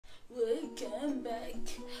Welcome back.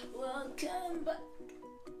 Welcome back.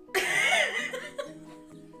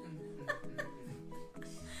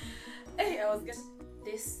 Hey, I was getting.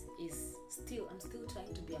 This is still. I'm still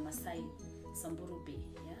trying to be a Maasai Samburu Bay.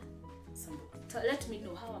 Yeah. So let me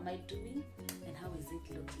know how am I doing and how is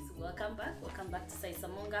it looking. So welcome back. Welcome back to Sai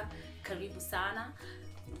Samonga. Karibu sana.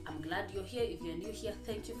 I'm glad you're here. If you're new here,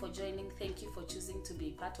 thank you for joining. Thank you for choosing to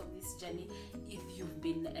be part of this journey. If you've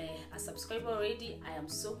been a subscriber already, I am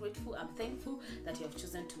so grateful. I'm thankful that you have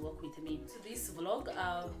chosen to work with me. So this vlog,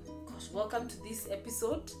 welcome to this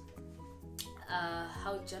episode.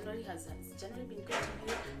 How January has January been good to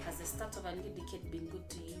you? Has the start of a new decade been good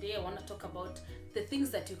to you? Today I want to talk about the things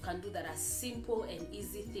that you can do that are simple and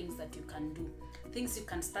easy things that you can do. Things you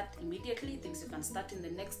can start immediately, things you can start in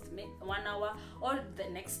the next 1 hour or the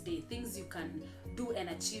next day. Things you can do and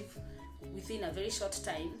achieve within a very short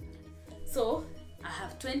time. So I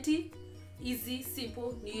have 20 easy,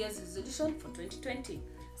 simple New Year's resolution for 2020.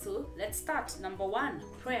 So let's start. Number 1,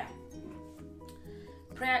 prayer.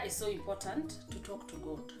 Prayer is so important to talk to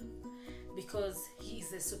God because He is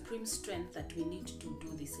the supreme strength that we need to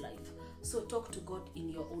do this life. So talk to God in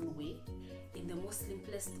your own way, in the most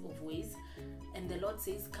simplest of ways. And the Lord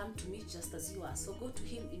says, come to me just as you are. So go to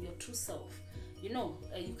Him in your true self. You know,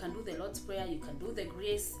 you can do the Lord's Prayer, you can do the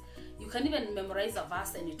grace, you can even memorize a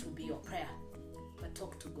verse and it will be your prayer. But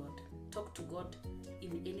talk to God. Talk to God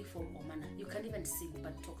in any form or manner. You can even sing,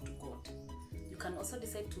 but talk to God. You can also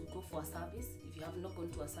decide to go for a service. If you have not gone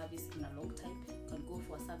to a service in a long time, you can go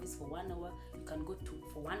for a service for 1 hour. You can go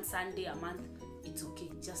for one Sunday a month. It's okay.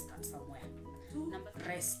 Just start somewhere. Number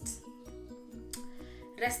rest.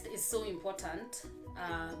 Rest is so important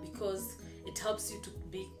because it helps you to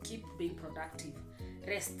keep being productive.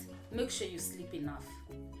 Rest. Make sure you sleep enough.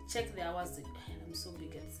 Check the hours. I'm so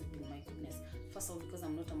big at sleeping, my goodness. First of all, because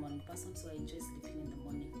I'm not a morning person, so I enjoy sleeping in the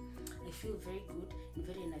morning. I feel very good and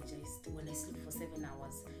very energized when I sleep for 7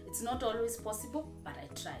 hours. It's not always possible, but I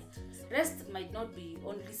try. Rest might not be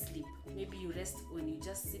only sleep. Maybe you rest when you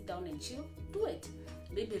just sit down and chill. Do it.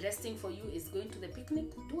 Maybe resting for you is going to the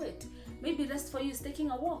picnic. Do it. Maybe rest for you is taking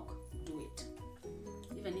a walk. Do it.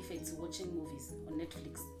 Even if it's watching movies on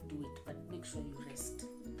Netflix, do it. But make sure you rest.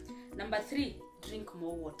 Number 3, drink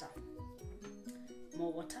more water.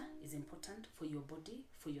 More water is important for your body,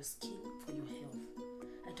 for your skin, for your health.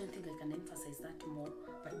 I don't think I can emphasize that more,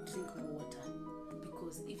 but drink more water.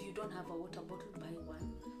 Because if you don't have a water bottle, buy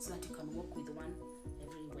one so that you can walk with one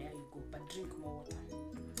everywhere you go. But drink more water.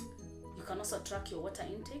 You can also track your water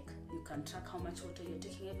intake. You can track how much water you're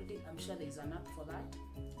taking every day. I'm sure there's an app for that.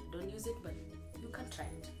 Don't use it, but you can try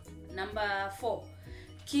it. Number 4,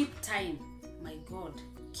 keep time. My God,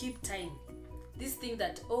 keep time. This thing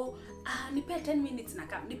that, nipe 10 minutes na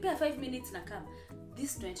come, nipe 5 minutes na come.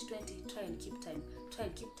 This 2020, try and keep time. Try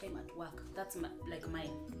and keep time at work. That's like mine.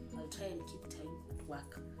 I'll try and keep time at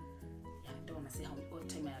work. Yeah, I don't want to say what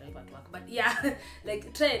time I arrive at work, but yeah,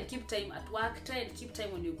 like try and keep time at work. Try and keep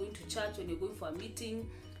time when you're going to church, when you're going for a meeting.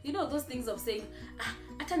 You know, those things of saying,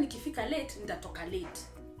 hata nikifika late, nitatoka late.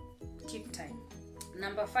 Keep time.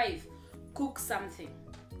 Number 5, cook something.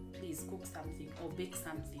 Please cook something or bake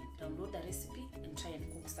something. Download a recipe and try and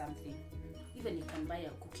cook something. Even you can buy a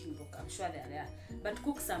cooking book. I'm sure they're there. But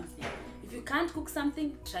cook something. If you can't cook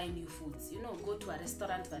something, try new foods. You know, go to a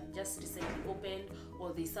restaurant that just recently opened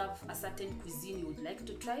or they serve a certain cuisine you would like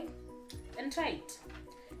to try and try it.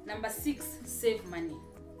 Number 6, save money.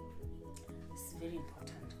 It's very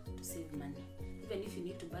important to save money. Even if you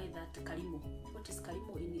need to buy that Kalimo. What is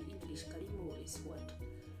Kalimo in English? Kalimo is what?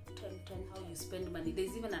 10 how you spend money.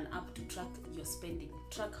 There's even an app to track your spending.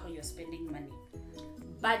 Track how you're spending money.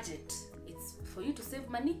 Budget. It's for you to save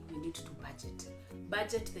money, you need to budget.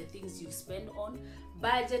 Budget the things you spend on.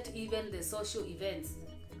 Budget even the social events.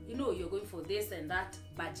 You know, you're going for this and that.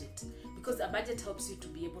 Budget. Because a budget helps you to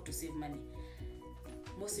be able to save money.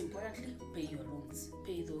 Most importantly, pay your loans.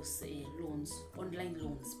 Pay those loans, online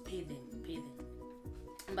loans. Pay them.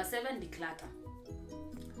 Number 7, declutter.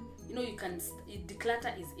 You know, you can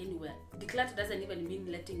declutter is anywhere. Declutter doesn't even mean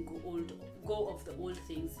letting go of the old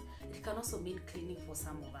things. It can also mean cleaning for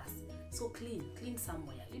some of us. So clean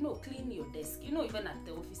somewhere. You know, clean your desk. You know, even at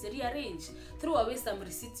the office, rearrange. Throw away some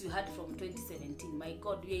receipts you had from 2017. My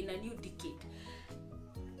God, we are in a new decade.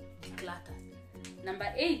 Declutter. Number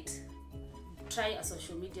 8, try a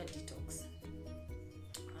social media detox.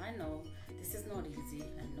 I know this is not easy.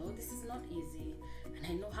 I know this is not easy. And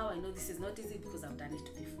I know how I know this is not easy because I've done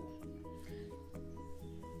it before.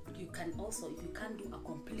 You can also, if you can't do a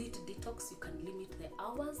complete detox, you can limit the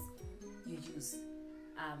hours you use.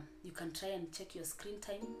 You can try and check your screen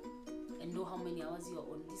time and know how many hours you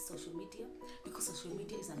are on this social media, because social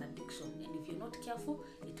media is an addiction, and if you're not careful,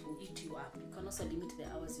 it will eat you up. You can also limit the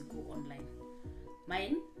hours you go online.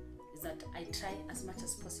 Mine is that I try as much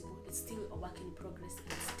as possible. It's still a work in progress.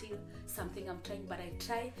 It's still something I'm trying, but I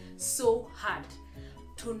try so hard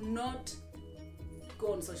to not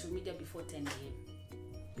go on social media before 10 a.m.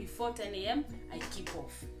 Before 10 a.m., I keep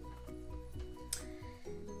off.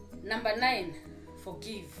 Number 9,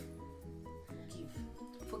 forgive.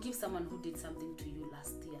 Forgive someone who did something to you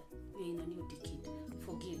last year. You're in a new decade.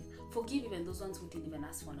 Forgive even those ones who didn't even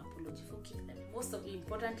ask for an apology. Forgive them. Most of you,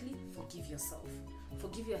 importantly, forgive yourself.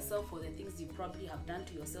 Forgive yourself for the things you probably have done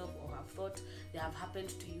to yourself or have thought they have happened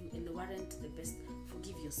to you and they weren't the best.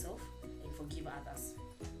 Forgive yourself and forgive others.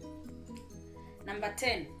 Number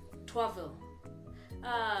 10, travel.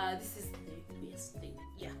 This is the best thing.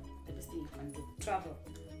 Yeah, the best thing you can do. Travel.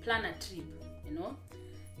 Plan a trip, you know.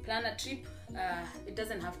 Plan a trip. It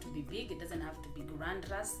doesn't have to be big. It doesn't have to be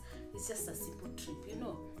grandiose. It's just a simple trip, you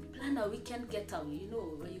know. Plan a weekend getaway, you know,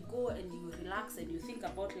 where you go and you relax and you think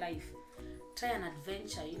about life. Try an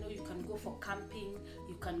adventure, you know. You can go for camping.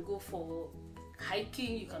 You can go for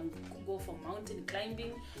hiking. You can go for mountain climbing.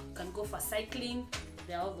 You can go for cycling.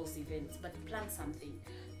 There are all those events, but plan something.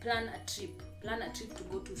 Plan a trip. Plan a trip to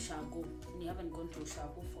go to Shago. And you haven't gone to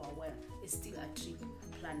Shago for a while. It's still a trip.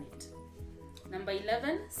 Plan it. Number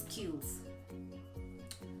 11, skills.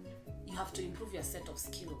 You have to improve your set of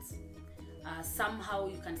skills. Somehow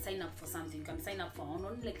you can sign up for something. You can sign up for an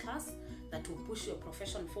online class that will push your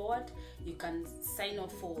profession forward. You can sign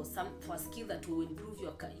up for a skill that will improve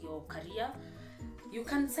your career. You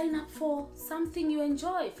can sign up for something you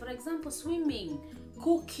enjoy. For example, swimming,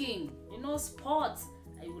 cooking, you know, sports.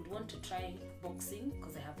 I would want to try boxing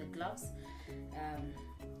because I have the gloves.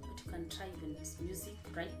 But you can try even music,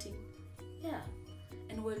 writing. Yeah.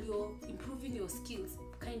 And while you're improving your skills,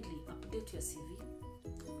 kindly update your CV.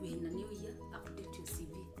 We're in a new year. Update your CV.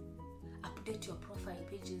 Update your profile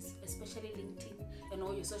pages, especially LinkedIn and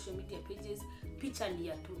all your social media pages. Picture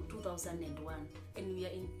year 2001, and we are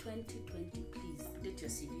in 2020. Please update your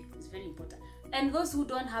CV. It's very important. And those who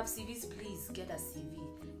don't have CVs, please get a CV.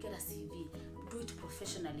 Get a CV. Do it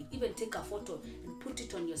professionally. Even take a photo and put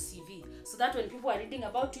it on your CV so that when people are reading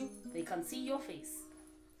about you, they can see your face.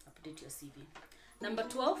 Update your CV. Number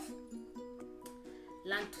 12,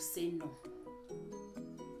 learn to say no.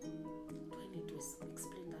 Do I need to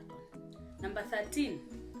explain that one? Number 13,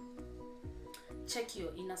 check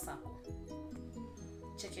your inner circle.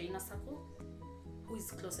 Check your inner circle. Who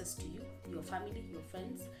is closest to you? Your family, your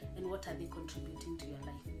friends, and what are they contributing to your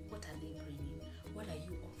life? What are they bringing? What are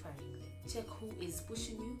you offering them? Check who is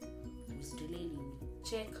pushing you, who is delaying you.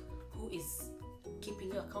 Check who is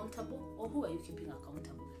keeping you accountable, or who are you keeping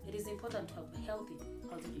accountable. It is important to have healthy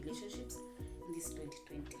relationships in this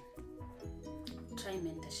 2020. Try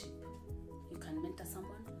mentorship. You can mentor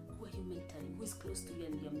someone. Who are you mentoring? Who is close to you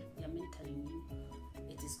and they're mentoring you?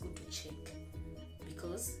 It is good to check,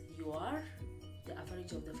 because you are the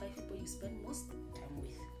average of the 5 people you spend most time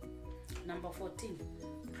with. Number 14,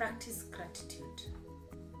 practice gratitude.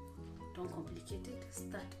 Don't complicate it.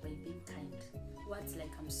 Start by being kind. Words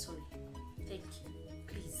like I'm sorry, thank you,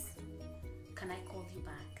 please, can I call you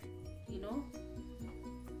back? You know,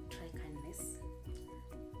 try kindness.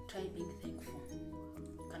 Try being thankful.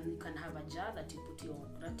 You can have a jar that you put your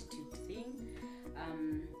gratitude thing.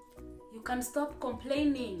 You can stop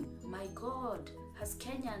complaining. My God, as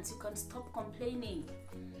Kenyans, you can stop complaining.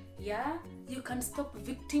 Yeah, you can stop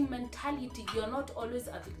victim mentality. You're not always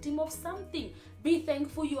a victim of something. Be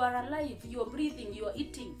thankful you are alive, you are breathing, you are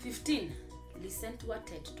eating. 15, listen to a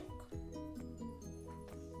TED Talk.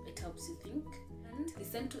 It helps you think. And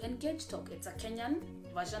listen to Engage Talk. It's a Kenyan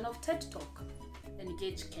version of TED Talk.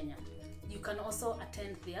 Engage Kenya. You can also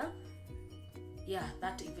attend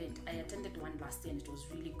that event. I attended one last year and it was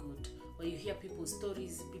really good, where you hear people's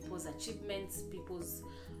stories, people's achievements, people's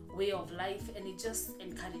way of life, and it just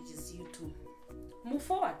encourages you to move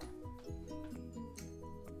forward.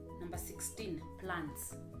 Number 16,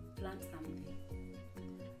 plants. Plant something.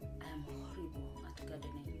 I am horrible at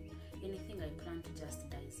gardening. Anything I plant just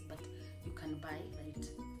dies, but you can buy, right?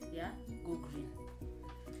 Yeah, go green.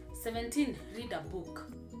 17, read a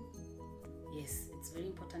book. Yes, it's very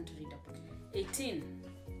important to read a book. 18,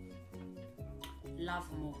 love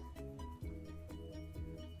more.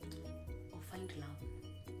 Or find love.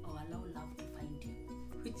 Or allow love to find you.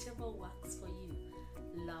 Whichever works for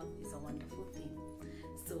you. Love is a wonderful thing.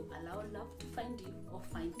 So allow love to find you or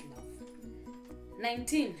find love.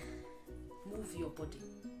 19, move your body.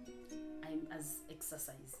 I'm as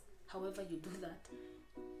exercise. However you do that,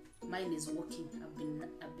 Mine is walking. I've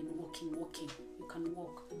been walking. You can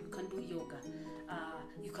walk. You can do yoga.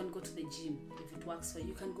 You can go to the gym if it works for you.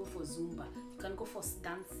 You can go for Zumba. You can go for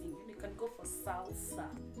dancing. You can go for salsa.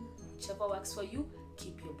 Whichever works for you,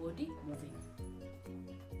 keep your body moving.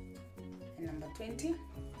 And number 20,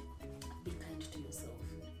 be kind to yourself.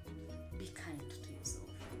 Be kind to yourself.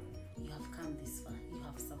 You have come this far. You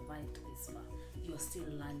have survived this far. You're still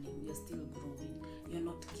learning. You're still growing. You're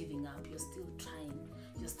not giving up. You're still trying.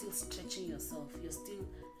 You're still stretching yourself. You're still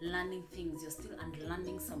learning things. You're still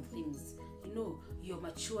unlearning some things. You know, you're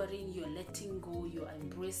maturing. You're letting go. You're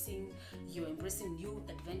embracing new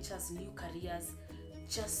adventures, new careers.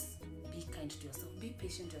 Just be kind to yourself. Be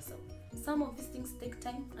patient to yourself. Some of these things take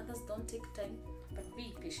time. Others don't take time. But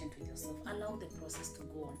be patient with yourself. Allow the process to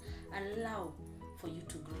go on. Allow for you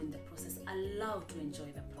to grow in the process. Allow to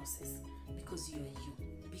enjoy the process, because you are you.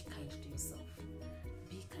 Be kind to yourself.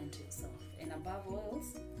 Be kind to yourself. And above all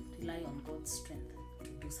else, rely on God's strength to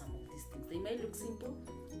do some of these things. They may look simple,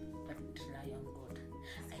 but rely on God.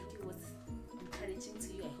 I hope it was encouraging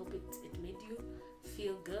to you. I hope it made you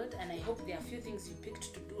feel good. And I hope there are a few things you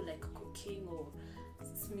picked to do, like cooking or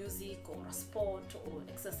music or a sport or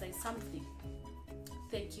exercise, something.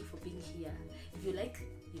 Thank you for being here. If you like,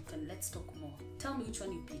 you can let's talk more. Tell me which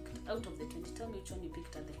one you picked out of the 20. Tell me which one you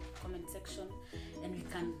picked at the comment section, and we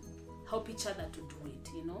can help each other to do it,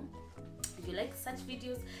 you know. If you like such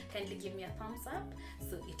videos, kindly give me a thumbs up,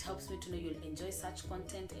 so it helps me to know you'll enjoy such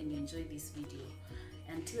content and you enjoy this video.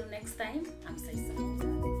 Until next time, I'm Saisa.